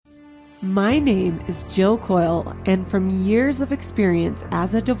My name is Jill Coyle, and from years of experience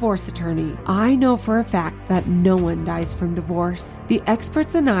as a divorce attorney, I know for a fact that no one dies from divorce. The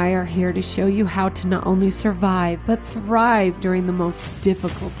experts and I are here to show you how to not only survive, but thrive during the most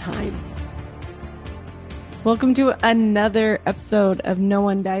difficult times. Welcome to another episode of No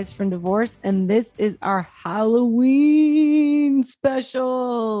One Dies from Divorce, and this is our Halloween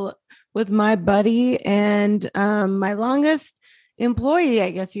special with my buddy and my longest employee,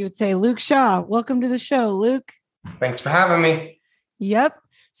 I guess you would say, Luke Shaw. Welcome to the show, Luke. Thanks for having me. Yep.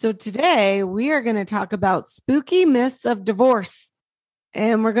 So today we are going to talk about spooky myths of divorce,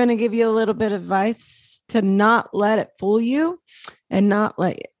 and we're going to give you a little bit of advice to not let it fool you and not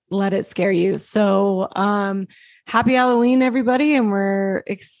let it scare you. So happy Halloween, everybody. And we're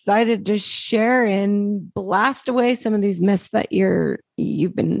excited to share and blast away some of these myths that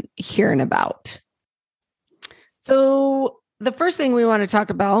you've been hearing about. So the first thing we want to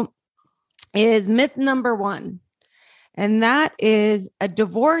talk about is myth number one. And that is a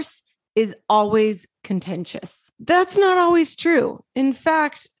divorce is always contentious. That's not always true. In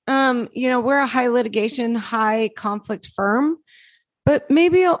fact, we're a high litigation, high conflict firm, but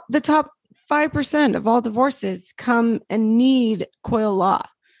maybe the top 5% of all divorces come and need Coyle law.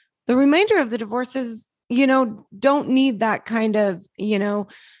 The remainder of the divorces, don't need that kind of,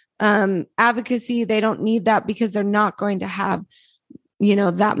 advocacy. They don't need that because they're not going to have,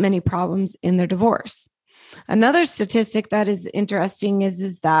 that many problems in their divorce. Another statistic that is interesting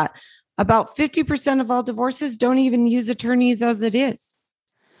is that about 50% of all divorces don't even use attorneys as it is.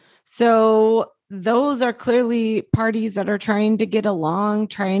 So those are clearly parties that are trying to get along,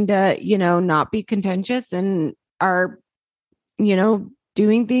 trying to, not be contentious and are,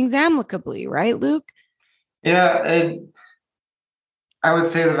 doing things amicably. Right, Luke? Yeah. I would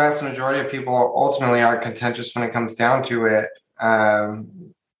say the vast majority of people ultimately are contentious when it comes down to it.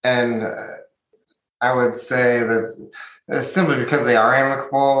 And I would say that simply because they are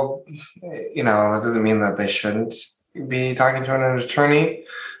amicable, that doesn't mean that they shouldn't be talking to an attorney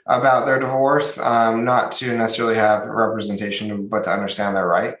about their divorce, not to necessarily have representation, but to understand their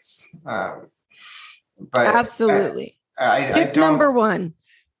rights. But absolutely. Tip number one,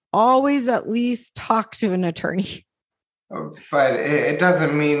 always at least talk to an attorney. But it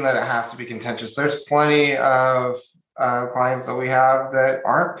doesn't mean that it has to be contentious. There's plenty of clients that we have that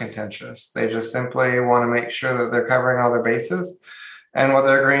aren't contentious. They just simply want to make sure that they're covering all their bases and what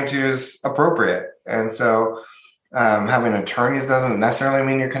they're agreeing to is appropriate. And so having attorneys doesn't necessarily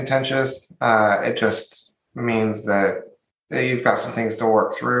mean you're contentious. It just means that you've got some things to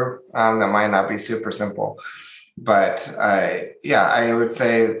work through that might not be super simple. But I would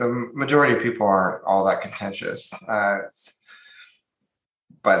say the majority of people aren't all that contentious.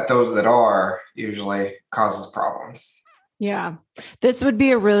 But those that are usually causes problems. Yeah, this would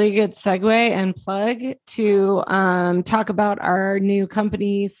be a really good segue and plug to talk about our new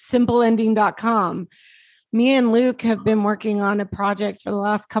company, simpleending.com. Me and Luke have been working on a project for the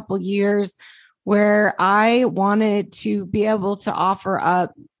last couple of years where I wanted to be able to offer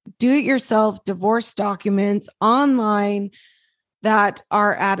up do-it-yourself divorce documents online that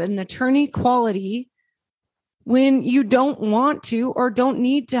are at an attorney quality when you don't want to or don't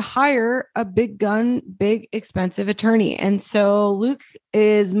need to hire a big expensive attorney. And so Luke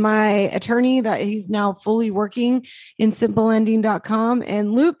is my attorney that he's now fully working in simpleending.com.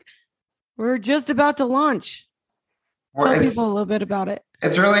 And Luke, we're just about to launch. Tell people a little bit about it.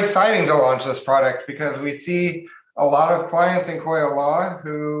 It's really exciting to launch this product because we see a lot of clients in Coyle Law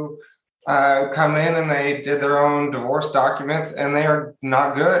who come in and they did their own divorce documents and they are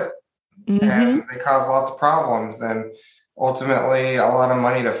not good. Mm-hmm. And they cause lots of problems and ultimately a lot of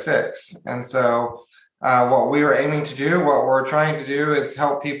money to fix. And so what we were aiming to do, what we're trying to do is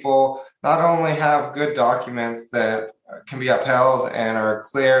help people not only have good documents that can be upheld and are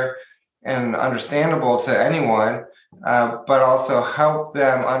clear and understandable to anyone, but also help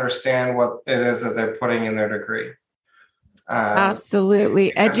them understand what it is that they're putting in their decree.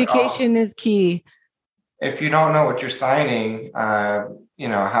 Absolutely. Education is key. If you don't know what you're signing,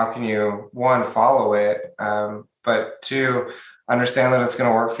 how can you, one, follow it, but two, understand that it's going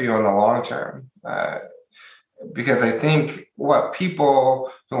to work for you in the long term? Because I think what people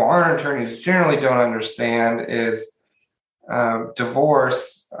who aren't attorneys generally don't understand is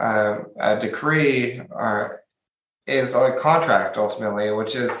divorce, a decree, is a contract ultimately,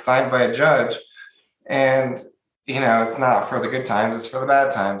 which is signed by a judge. And it's not for the good times, it's for the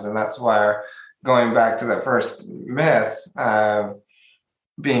bad times. And that's why, going back to that first myth,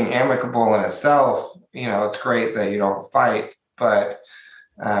 being amicable in itself, it's great that you don't fight, but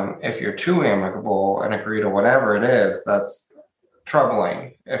if you're too amicable and agree to whatever it is, that's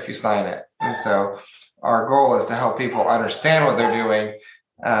troubling if you sign it. And so our goal is to help people understand what they're doing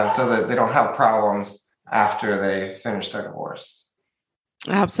so that they don't have problems after they finish their divorce.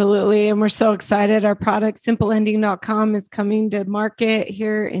 Absolutely. And we're so excited. Our product, simpleending.com, is coming to market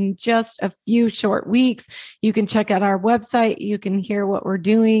here in just a few short weeks. You can check out our website. You can hear what we're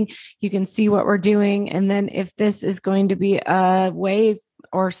doing. You can see what we're doing. And then if this is going to be a way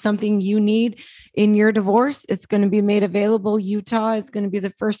or something you need in your divorce, it's going to be made available. Utah is going to be the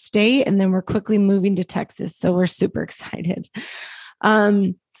first state, and then we're quickly moving to Texas. So we're super excited.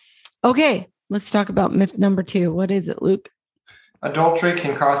 Okay, let's talk about myth number 2. What is it, Luke? Adultery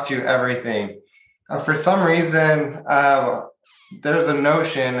can cost you everything. For some reason, there's a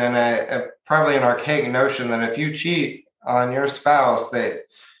notion, and probably an archaic notion, that if you cheat on your spouse, that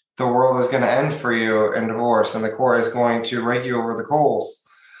the world is going to end for you in divorce and the court is going to rake you over the coals.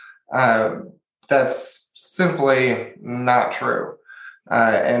 That's simply not true.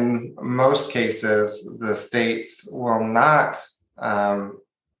 In most cases, the states will not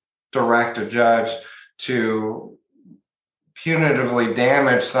direct a judge to punitively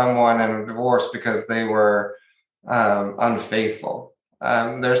damage someone in a divorce because they were unfaithful.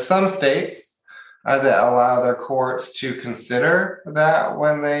 There's some states that allow their courts to consider that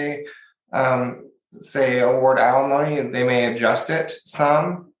when they say award alimony. They may adjust it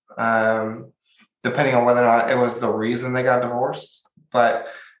some, depending on whether or not it was the reason they got divorced. But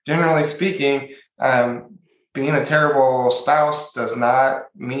generally speaking, being a terrible spouse does not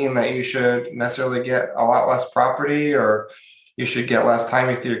mean that you should necessarily get a lot less property or you should get less time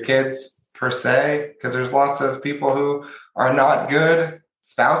with your kids per se, because there's lots of people who are not good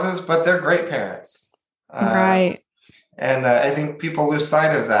spouses, but they're great parents. Right. And I think people lose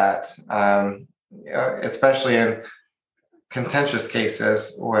sight of that, especially in contentious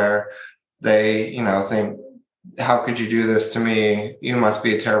cases where they, think, how could you do this to me? You must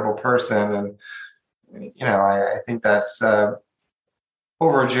be a terrible person. And, I think that's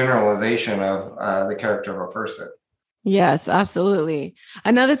overgeneralization of the character of a person. Yes, absolutely.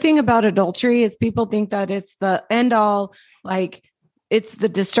 Another thing about adultery is people think that it's the end all, like it's the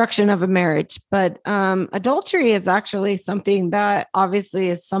destruction of a marriage. But adultery is actually something that obviously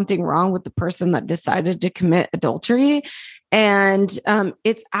is something wrong with the person that decided to commit adultery. And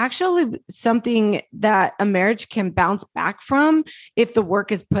it's actually something that a marriage can bounce back from if the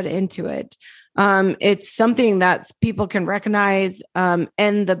work is put into it. It's something that people can recognize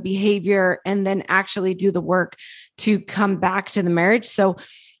and the behavior and then actually do the work to come back to the marriage. So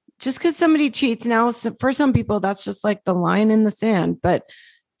just because somebody cheats now, for some people, that's just like the line in the sand. But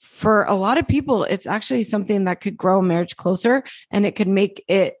for a lot of people, it's actually something that could grow a marriage closer, and it could make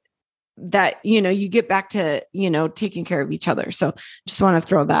it that, you get back to, taking care of each other. So just want to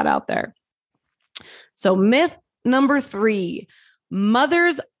throw that out there. So myth number 3,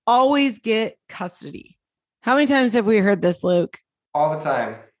 mothers always get custody. How many times have we heard this, Luke? All the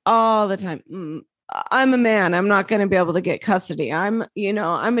time. All the time. I'm a man. I'm not going to be able to get custody. I'm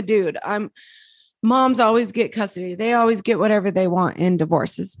a dude. Moms always get custody. They always get whatever they want in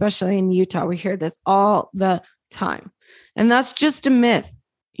divorce, especially in Utah. We hear this all the time. And that's just a myth,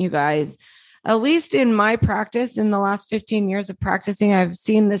 you guys. At least in my practice, in the last 15 years of practicing, I've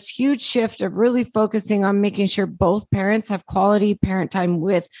seen this huge shift of really focusing on making sure both parents have quality parent time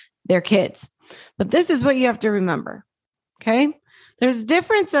with their kids. But this is what you have to remember. Okay. There's a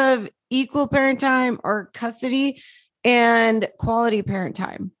difference of equal parent time or custody and quality parent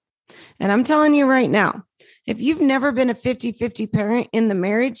time. And I'm telling you right now, if you've never been a 50-50 parent in the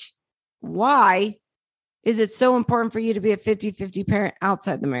marriage, why is it so important for you to be a 50-50 parent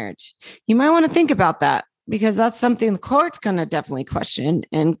outside the marriage? You might want to think about that, because that's something the court's going to definitely question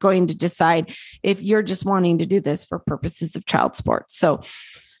and going to decide if you're just wanting to do this for purposes of child support. So,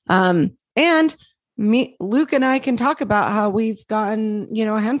 Luke and I can talk about how we've gotten,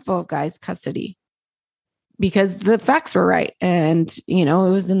 a handful of guys custody because the facts were right. And, it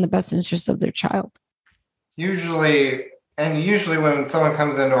was in the best interest of their child. Usually when someone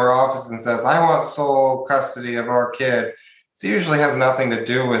comes into our office and says, I want sole custody of our kid, it usually has nothing to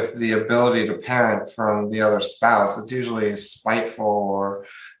do with the ability to parent from the other spouse. It's usually spiteful, or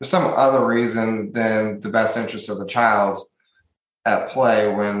there's some other reason than the best interest of the child at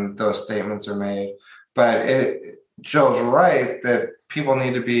play when those statements are made. But Jill's right that people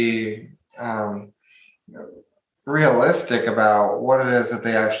need to be realistic about what it is that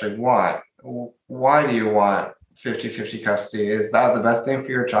they actually want. Why do you want 50-50 custody? Is that the best thing for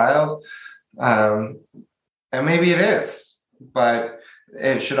your child? And maybe it is, but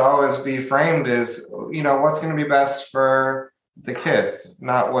it should always be framed as, what's going to be best for the kids,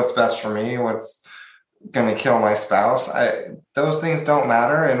 not what's best for me, what's going to kill my spouse. Those things don't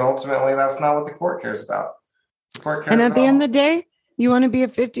matter. And ultimately, that's not what the court cares about. The court cares And at the end about, of the day, you want to be a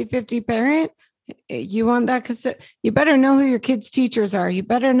 50-50 parent. You want that because you better know who your kids' teachers are. You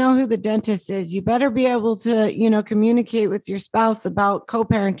better know who the dentist is. You better be able to, communicate with your spouse about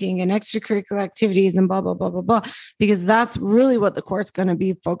co-parenting and extracurricular activities and blah, blah, blah, blah, blah, because that's really what the court's going to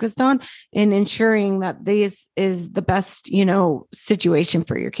be focused on in ensuring that this is the best, situation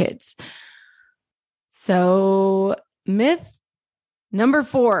for your kids. So myth number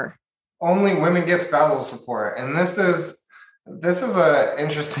 4. only women get spousal support. And this is an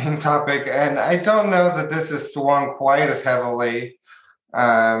interesting topic, and I don't know that this is swung quite as heavily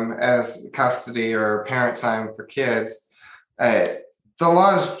as custody or parent time for kids. The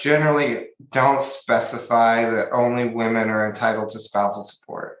laws generally don't specify that only women are entitled to spousal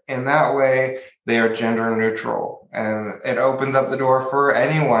support. In that way, they are gender neutral, and it opens up the door for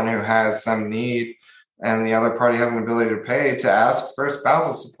anyone who has some need and the other party has an ability to pay to ask for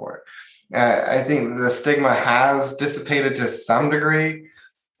spousal support. I think the stigma has dissipated to some degree,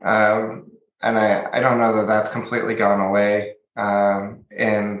 and I don't know that that's completely gone away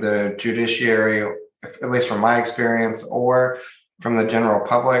in the judiciary, at least from my experience, or from the general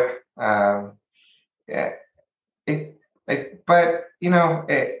public. But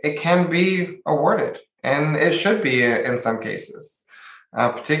it can be awarded, and it should be in some cases,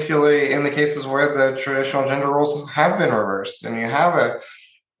 particularly in the cases where the traditional gender roles have been reversed, and you have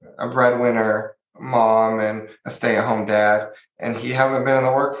a breadwinner mom and a stay-at-home dad, and he hasn't been in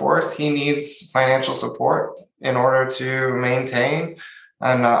the workforce. He needs financial support in order to maintain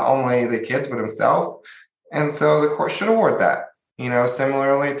not only the kids but himself, and so the court should award that,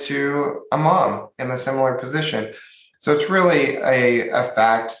 similarly to a mom in a similar position. So it's really a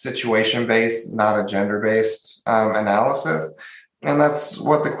fact situation-based, not a gender-based analysis, and that's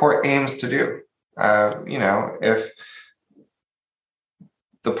what the court aims to do. If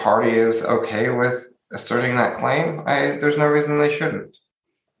the party is okay with asserting that claim, there's no reason they shouldn't.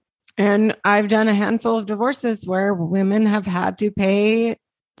 And I've done a handful of divorces where women have had to pay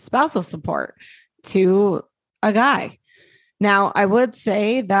spousal support to a guy. Now, I would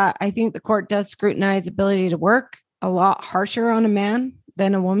say that I think the court does scrutinize ability to work a lot harsher on a man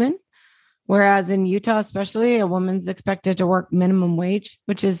than a woman. Whereas in Utah, especially, a woman's expected to work minimum wage,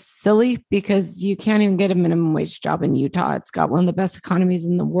 which is silly because you can't even get a minimum wage job in Utah. It's got one of the best economies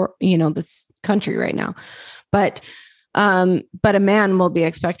in the world, this country right now. But a man will be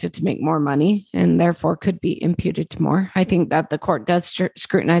expected to make more money and therefore could be imputed to more. I think that the court does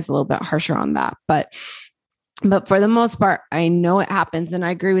scrutinize a little bit harsher on that. But for the most part, I know it happens. And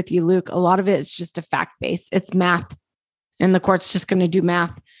I agree with you, Luke. A lot of it is just a fact base. It's math. And the court's just going to do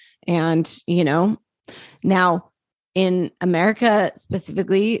math. And, now in America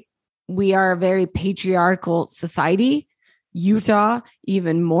specifically, we are a very patriarchal society. Utah,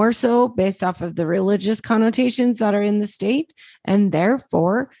 even more so based off of the religious connotations that are in the state. And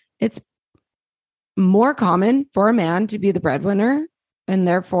therefore, it's more common for a man to be the breadwinner and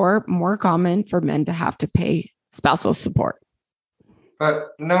therefore more common for men to have to pay spousal support. But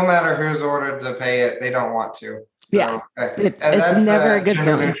no matter who's ordered to pay it, they don't want to. So, yeah, it's never a good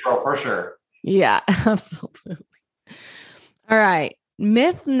feeling. Neutral for sure. Yeah, absolutely. All right.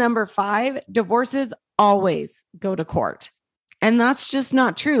 Myth number 5, divorces always go to court. And that's just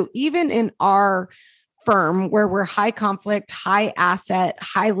not true. Even in our firm where we're high conflict, high asset,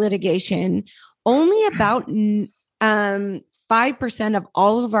 high litigation, only about 5% of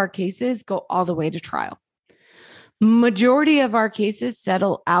all of our cases go all the way to trial. Majority of our cases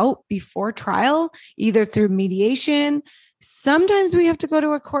settle out before trial, either through mediation. Sometimes we have to go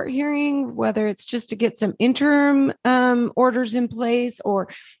to a court hearing, whether it's just to get some interim orders in place or,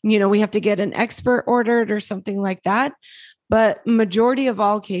 we have to get an expert ordered or something like that. But majority of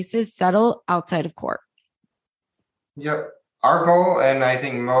all cases settle outside of court. Yep. Our goal, and I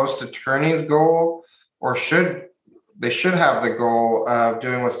think most attorneys' goal, they should have the goal of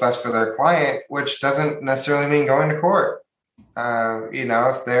doing what's best for their client, which doesn't necessarily mean going to court.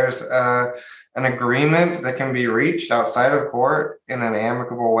 If there's an agreement that can be reached outside of court in an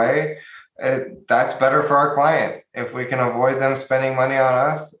amicable way, that's better for our client. If we can avoid them spending money on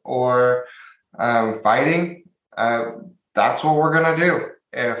us or fighting, that's what we're going to do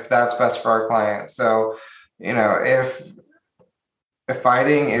if that's best for our client. So, if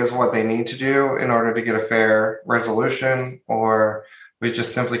fighting is what they need to do in order to get a fair resolution, or we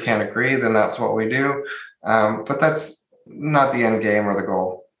just simply can't agree, then that's what we do. But that's not the end game or the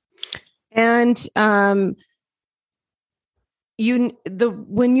goal. And when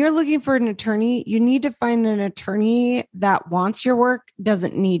you're looking for an attorney, you need to find an attorney that wants your work,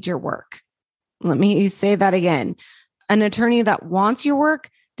 doesn't need your work. Let me say that again. An attorney that wants your work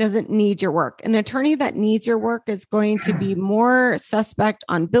doesn't need your work. An attorney that needs your work is going to be more suspect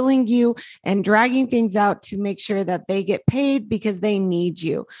on billing you and dragging things out to make sure that they get paid because they need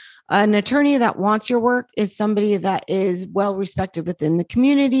you. An attorney that wants your work is somebody that is well respected within the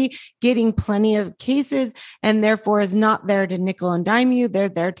community, getting plenty of cases, and therefore is not there to nickel and dime you. They're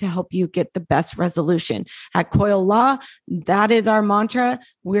there to help you get the best resolution. At Coyle Law, that is our mantra.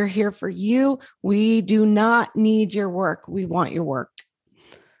 We're here for you. We do not need your work. We want your work.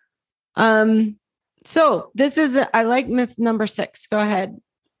 So this is, I like myth number 6. Go ahead.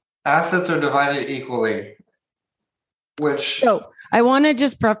 Assets are divided equally, So I want to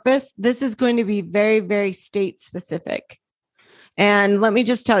just preface, this is going to be very, very state specific. And let me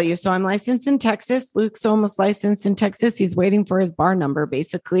just tell you, so I'm licensed in Texas. Luke's almost licensed in Texas. He's waiting for his bar number,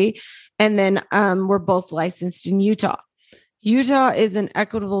 basically. And then we're both licensed in Utah. Utah is an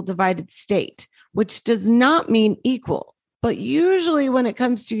equitable divided state, which does not mean equal. But usually when it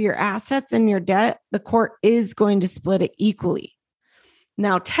comes to your assets and your debt, the court is going to split it equally.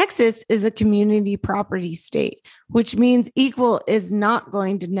 Now, Texas is a community property state, which means equal is not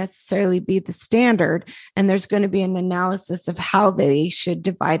going to necessarily be the standard. And there's going to be an analysis of how they should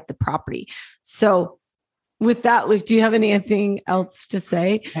divide the property. So with that, Luke, do you have anything else to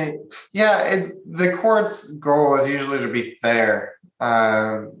say? The court's goal is usually to be fair.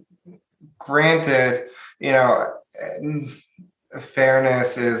 Granted,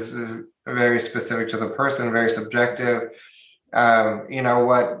 fairness is very specific to the person, very subjective.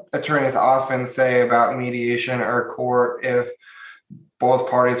 What attorneys often say about mediation or court, if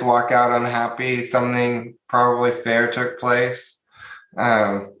both parties walk out unhappy, something probably fair took place.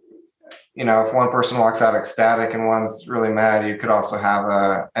 If one person walks out ecstatic and one's really mad, you could also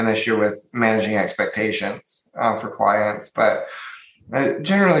have an issue with managing expectations for clients. But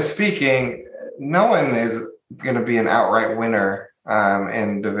generally speaking, no one is going to be an outright winner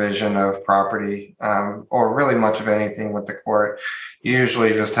in division of property or really much of anything with the court. You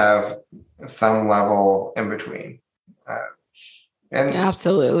usually just have some level in between. And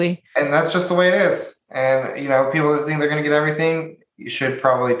absolutely. And that's just the way it is. And, people that think they're going to get everything, you should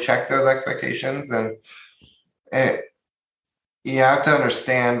probably check those expectations. And you have to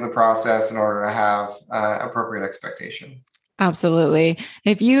understand the process in order to have appropriate expectation. Absolutely.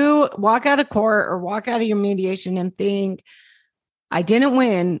 If you walk out of court or walk out of your mediation and think, I didn't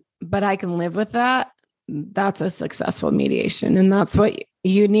win, but I can live with that, that's a successful mediation. And that's what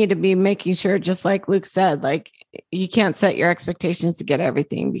you need to be making sure, just like Luke said, like you can't set your expectations to get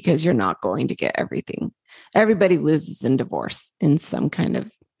everything because you're not going to get everything. Everybody loses in divorce in some kind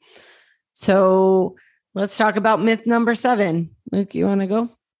of. So let's talk about myth number 7. Luke, you want to go?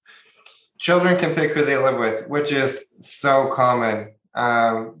 Children can pick who they live with, which is so common.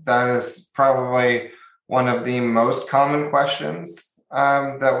 That is probably one of the most common questions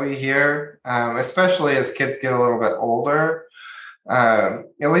that we hear, especially as kids get a little bit older. At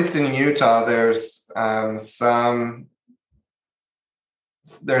least in Utah, there's a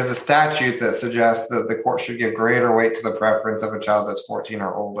statute that suggests that the court should give greater weight to the preference of a child that's 14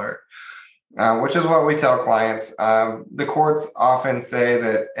 or older. Which is what we tell clients. The courts often say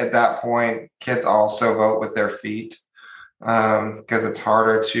that at that point, kids also vote with their feet because it's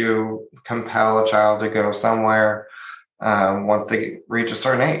harder to compel a child to go somewhere once they reach a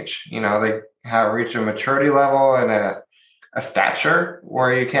certain age. They have reached a maturity level and a stature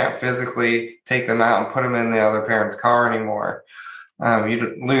where you can't physically take them out and put them in the other parent's car anymore.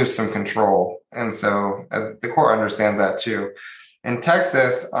 You lose some control. And so the court understands that too. In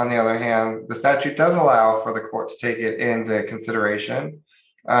Texas, on the other hand, the statute does allow for the court to take it into consideration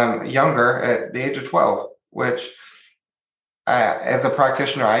younger at the age of 12, which as a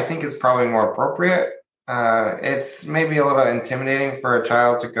practitioner, I think is probably more appropriate. It's maybe a little intimidating for a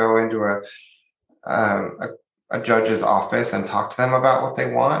child to go into a judge's office and talk to them about what they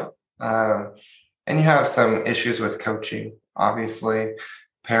want. And you have some issues with coaching, obviously.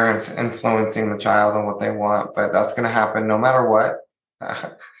 Parents influencing the child and what they want, but that's going to happen no matter what.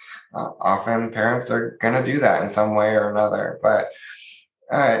 Often parents are going to do that in some way or another, but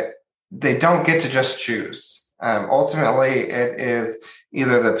they don't get to just choose. Ultimately, it is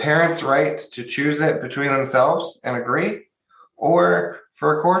either the parent's right to choose it between themselves and agree, or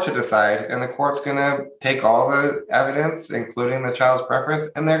for a court to decide, and the court's going to take all the evidence, including the child's preference,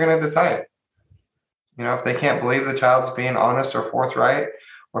 and they're going to decide. If they can't believe the child's being honest or forthright,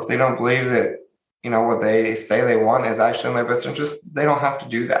 or if they don't believe that, what they say they want is actually in their best interest, they don't have to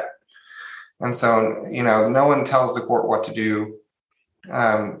do that. And so, no one tells the court what to do.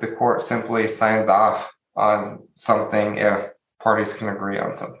 The court simply signs off on something if parties can agree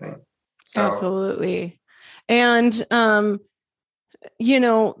on something. So Absolutely. And,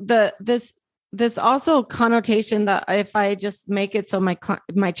 this also connotation that if I just make it so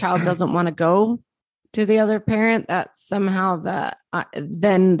my child doesn't want to go to the other parent, that somehow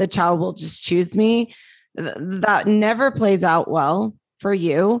then the child will just choose me. That never plays out well for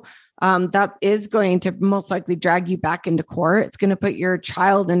you. That is going to most likely drag you back into court. It's going to put your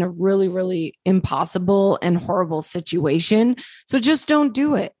child in a really, really impossible and horrible situation. So just don't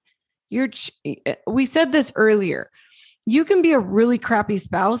do it. We said this earlier. You can be a really crappy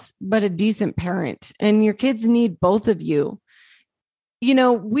spouse, but a decent parent, and your kids need both of you.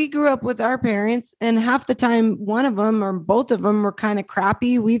 We grew up with our parents, and half the time, one of them or both of them were kind of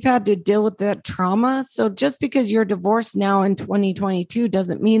crappy. We've had to deal with that trauma. So just because you're divorced now in 2022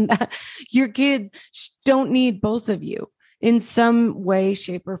 doesn't mean that your kids don't need both of you in some way,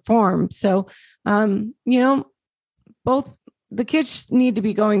 shape, or form. So, both the kids need to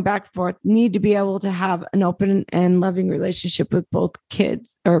be going back and forth, need to be able to have an open and loving relationship with both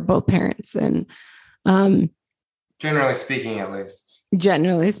kids or both parents. And generally speaking, at least.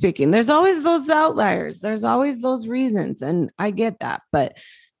 Generally speaking, there's always those outliers. There's always those reasons. And I get that. But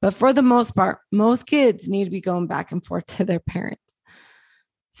for the most part, most kids need to be going back and forth to their parents.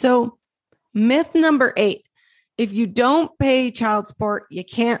 So myth number 8, if you don't pay child support, you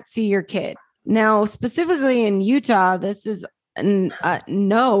can't see your kid. Now, specifically in Utah, this is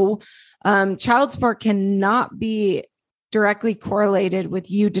no, child support cannot be directly correlated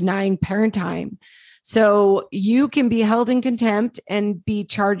with you denying parent time. So you can be held in contempt and be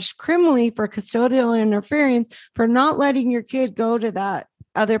charged criminally for custodial interference for not letting your kid go to that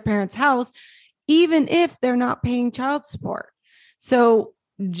other parent's house, even if they're not paying child support. So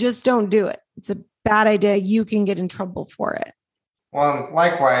just don't do it. It's a bad idea. You can get in trouble for it. Well,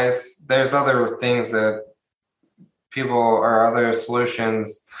 likewise, there's other things that people or other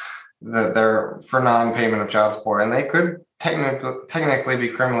solutions that they're for non-payment of child support, and they could technically be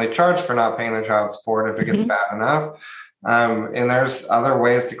criminally charged for not paying their child support if it gets bad enough. And there's other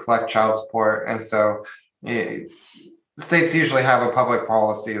ways to collect child support. And so states usually have a public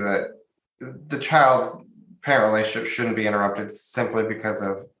policy that the child-parent relationship shouldn't be interrupted simply because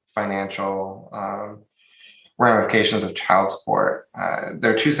of financial ramifications of child support.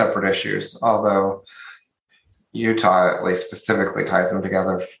 They're two separate issues, although Utah at least specifically ties them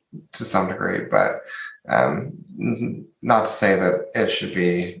together to some degree, but not to say that it should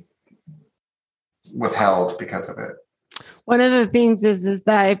be withheld because of it. One of the things is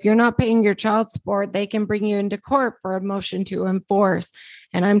that if you're not paying your child support, they can bring you into court for a motion to enforce.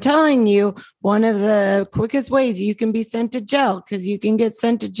 And I'm telling you, one of the quickest ways you can be sent to jail, because you can get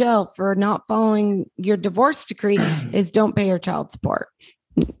sent to jail for not following your divorce decree, is don't pay your child support.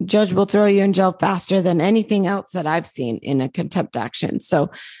 Judge will throw you in jail faster than anything else that I've seen in a contempt action. So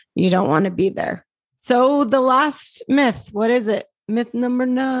you don't want to be there. So the last myth, what is it? Myth number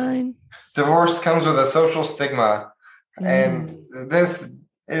 9. Divorce comes with a social stigma. And this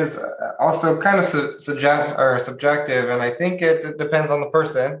is also kind of subjective. And I think it depends on the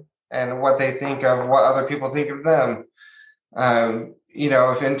person and what they think of what other people think of them.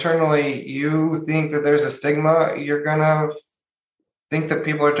 If internally you think that there's a stigma, you're going to think that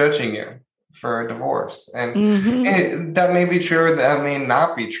people are judging you for a divorce. And that may be true. That may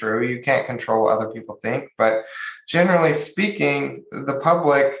not be true. You can't control what other people think. But generally speaking, the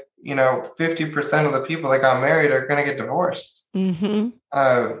public, 50% of the people that got married are going to get divorced.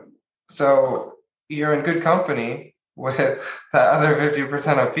 So you're in good company with the other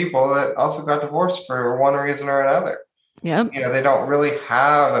 50% of people that also got divorced for one reason or another. Yeah. They don't really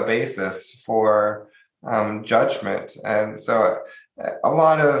have a basis for judgment. And so a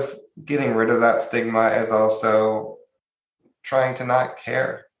lot of getting rid of that stigma is also trying to not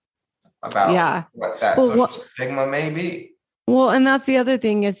care about what that social stigma may be. Well, and that's the other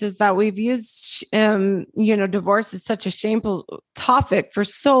thing is that we've used, divorce is such a shameful topic for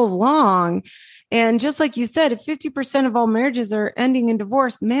so long. And just like you said, if 50% of all marriages are ending in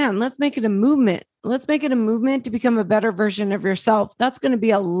divorce, man, let's make it a movement. Let's make it a movement to become a better version of yourself. That's going to be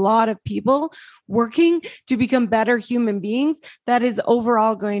a lot of people working to become better human beings. That is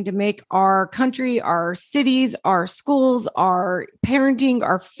overall going to make our country, our cities, our schools, our parenting,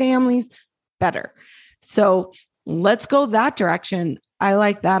 our families better. So let's go that direction. I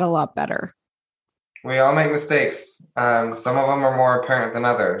like that a lot better. We all make mistakes. Some of them are more apparent than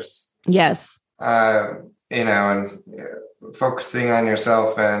others. Yes. And focusing on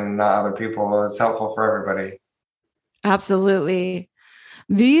yourself and not other people is helpful for everybody. Absolutely.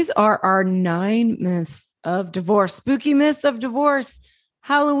 These are our 9 myths of divorce, spooky myths of divorce.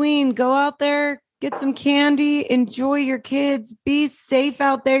 Halloween, go out there, Get some candy, enjoy your kids, be safe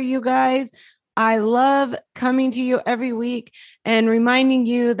out there, you guys. I love coming to you every week and reminding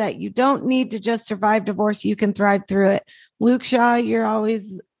you that you don't need to just survive divorce. You can thrive through it. Luke Shaw, you're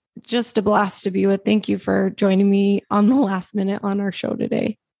always just a blast to be with. Thank you for joining me on the last minute on our show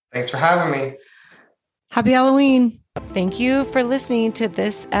today. Thanks for having me. Happy Halloween. Thank you for listening to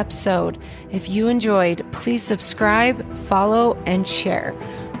this episode. If you enjoyed, please subscribe, follow, and share.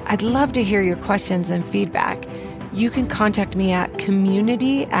 I'd love to hear your questions and feedback. You can contact me at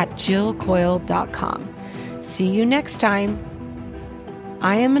community@jillcoyle.com. See you next time.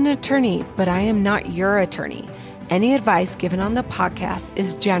 I am an attorney, but I am not your attorney. Any advice given on the podcast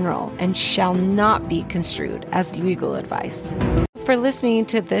is general and shall not be construed as legal advice. For listening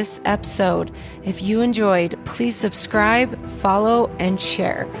to this episode. If you enjoyed, please subscribe, follow, and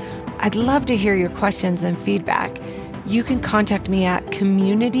share. I'd love to hear your questions and feedback. You can contact me at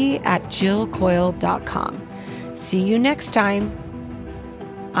community@jillcoyle.com. See you next time.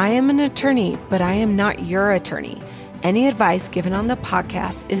 I am an attorney, but I am not your attorney. Any advice given on the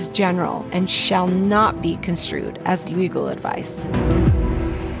podcast is general and shall not be construed as legal advice.